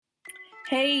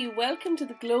Hey, welcome to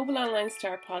the Global Online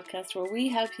Star podcast, where we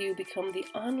help you become the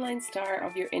online star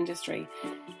of your industry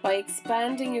by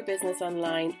expanding your business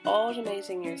online,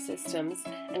 automating your systems,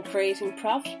 and creating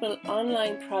profitable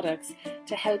online products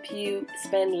to help you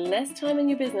spend less time in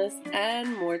your business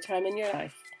and more time in your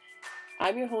life.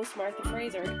 I'm your host, Martha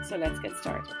Fraser, so let's get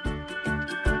started.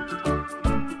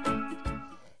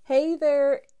 Hey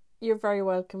there, you're very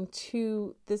welcome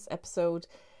to this episode.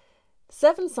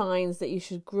 7 signs that you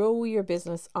should grow your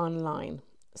business online.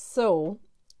 So,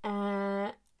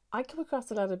 I come across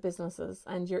a lot of businesses,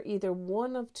 and you're either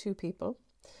one of two people.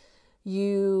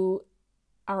 You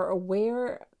are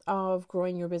aware of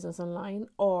growing your business online,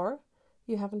 or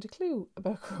you haven't a clue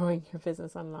about growing your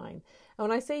business online. And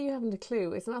when I say you haven't a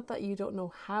clue, it's not that you don't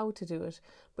know how to do it,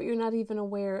 but you're not even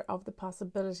aware of the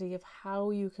possibility of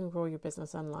how you can grow your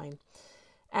business online.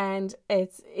 And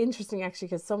it's interesting actually,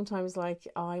 because sometimes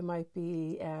I might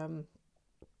be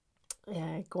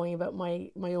going about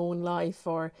my own life,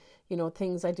 or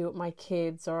things I do with my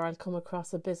kids, or I'll come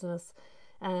across a business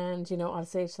and I'll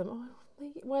say to them,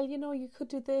 oh well, you could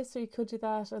do this or you could do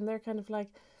that, and they're kind of like,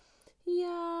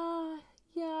 yeah,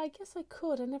 I guess I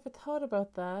could, I never thought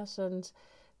about that. And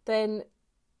then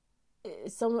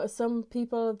some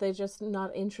people, they're just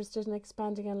not interested in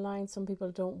expanding online. Some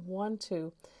people don't want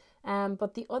to.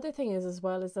 But the other thing is as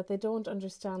well is that they don't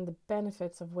understand the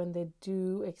benefits of when they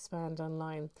do expand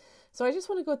online. So I just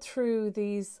want to go through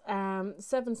these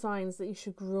 7 signs that you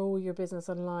should grow your business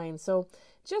online. So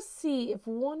just see if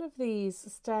one of these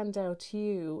stand out to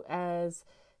you as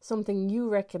something you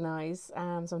recognize,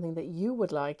 something that you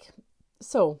would like.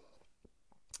 So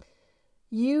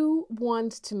you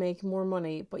want to make more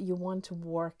money, but you want to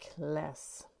work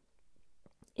less.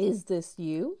 Is this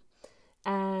you?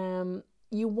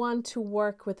 You want to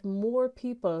work with more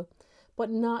people, but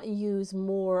not use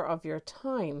more of your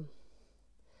time.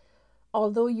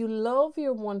 Although you love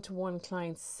your one-to-one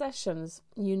client sessions,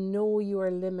 you know you are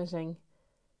limiting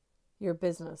your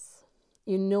business.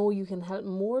 You know you can help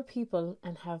more people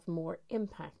and have more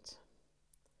impact.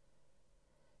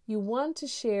 You want to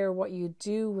share what you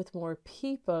do with more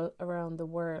people around the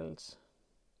world.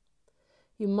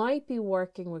 You might be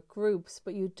working with groups,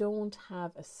 but you don't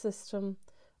have a system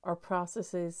or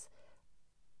processes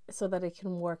so that it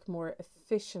can work more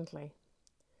efficiently.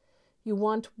 You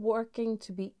want working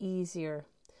to be easier.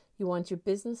 You want your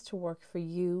business to work for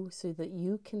you so that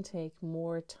you can take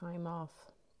more time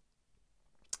off.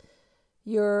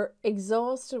 You're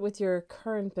exhausted with your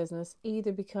current business,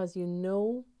 either because you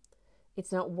know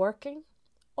it's not working,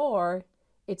 or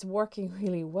it's working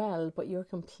really well, but you're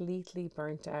completely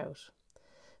burnt out.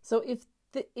 So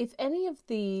if any of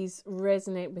these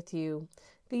resonate with you,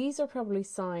 these are probably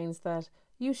signs that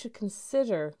you should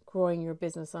consider growing your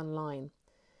business online.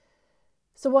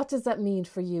 So what does that mean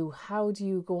for you? How do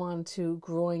you go on to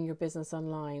growing your business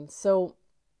online? So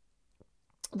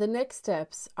the next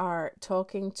steps are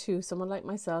talking to someone like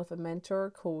myself, a mentor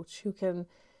or coach, who can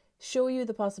show you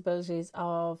the possibilities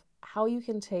of how you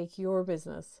can take your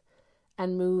business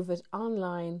and move it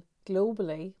online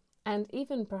globally, and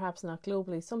even perhaps not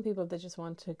globally. Some people, they just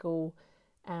want to go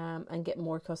and get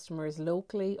more customers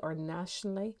locally or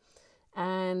nationally.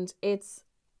 And it's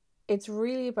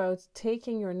really about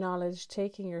taking your knowledge,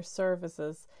 taking your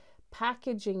services,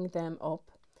 packaging them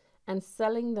up and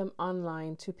selling them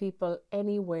online to people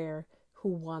anywhere who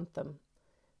want them.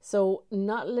 So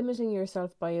not limiting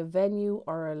yourself by a venue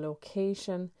or a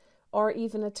location or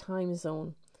even a time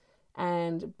zone,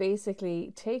 and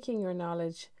basically taking your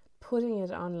knowledge, putting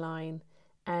it online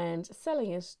and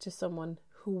selling it to someone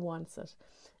who wants it.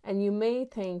 And you may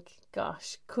think,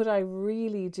 gosh, could I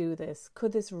really do this?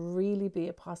 Could this really be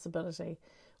a possibility?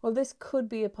 Well, this could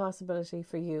be a possibility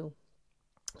for you.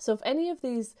 So if any of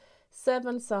these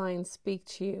 7 signs speak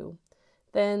to you,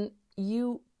 then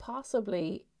you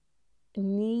possibly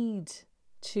need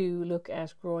to look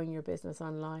at growing your business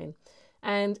online.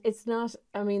 And it's not,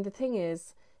 the thing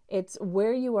is, it's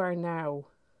where you are now.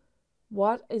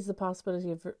 What is the possibility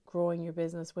of growing your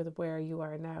business with where you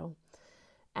are now?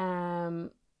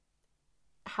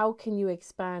 How can you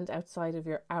expand outside of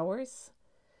your hours?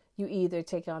 You either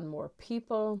take on more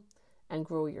people and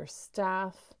grow your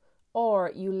staff,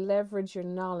 or you leverage your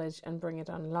knowledge and bring it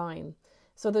online.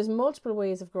 So there's multiple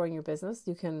ways of growing your business.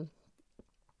 You can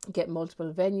get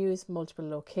multiple venues, multiple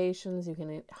locations. You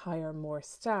can hire more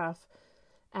staff.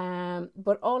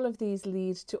 But all of these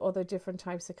lead to other different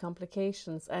types of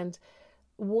complications. And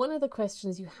one of the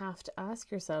questions you have to ask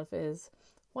yourself is,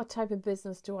 what type of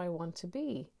business do I want to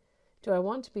be? Do I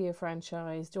want to be a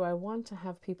franchise? Do I want to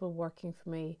have people working for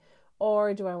me?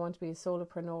 Or do I want to be a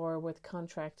solopreneur with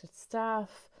contracted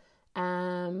staff?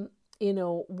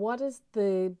 what is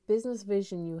the business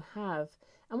vision you have,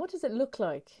 and what does it look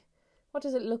like? What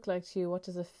does it look like to you? What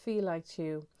does it feel like to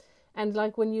you? And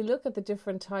like when you look at the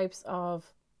different types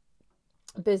of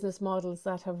business models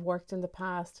that have worked in the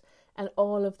past and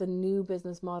all of the new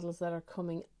business models that are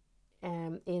coming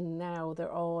in now,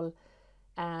 they're all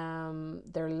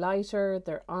they're lighter,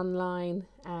 they're online,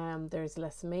 there's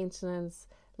less maintenance,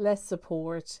 less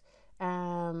support.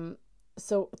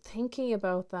 So thinking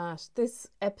about that, this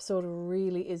episode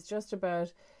really is just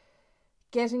about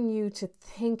getting you to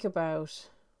think about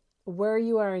where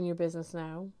you are in your business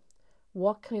now,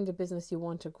 what kind of business you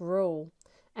want to grow,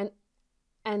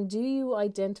 and do you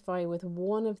identify with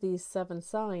one of these 7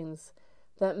 signs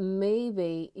that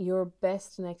maybe your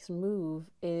best next move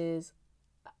is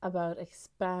about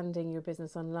expanding your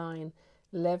business online,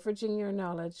 leveraging your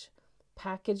knowledge,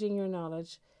 packaging your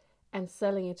knowledge, and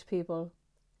selling it to people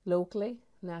locally,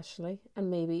 nationally,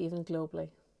 and maybe even globally.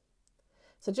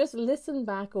 So just listen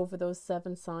back over those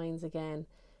 7 signs again.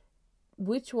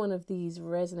 Which one of these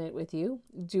resonate with you?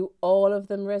 Do all of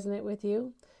them resonate with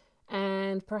you?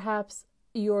 And perhaps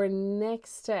your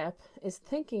next step is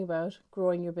thinking about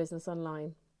growing your business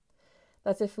online.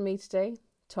 That's it for me today.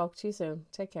 Talk to you soon.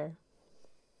 Take care.